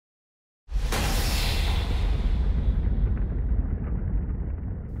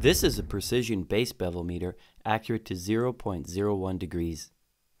This is a precision base bevel meter accurate to 0.01 degrees.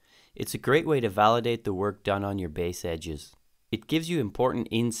 It's a great way to validate the work done on your base edges. It gives you important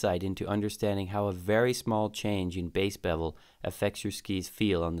insight into understanding how a very small change in base bevel affects your ski's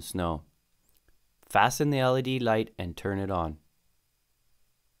feel on the snow. Fasten the LED light and turn it on.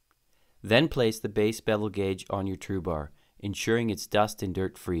 Then place the base bevel gauge on your true bar, ensuring it's dust and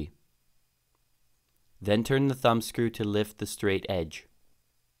dirt free. Then turn the thumb screw to lift the straight edge.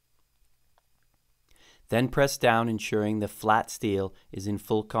 Then press down, ensuring the flat steel is in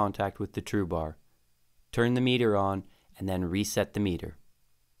full contact with the true bar. Turn the meter on and then reset the meter.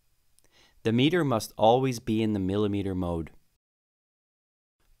 The meter must always be in the millimeter mode.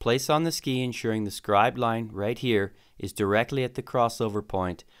 Place on the ski, ensuring the scribed line right here is directly at the crossover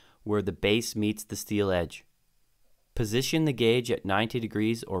point where the base meets the steel edge. Position the gauge at 90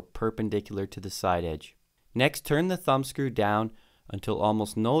 degrees or perpendicular to the side edge. Next, turn the thumb screw down until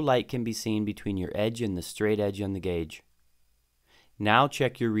almost no light can be seen between your edge and the straight edge on the gauge. Now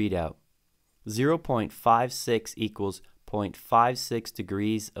check your readout. 0.56 equals 0.56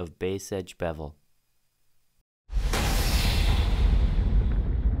 degrees of base edge bevel.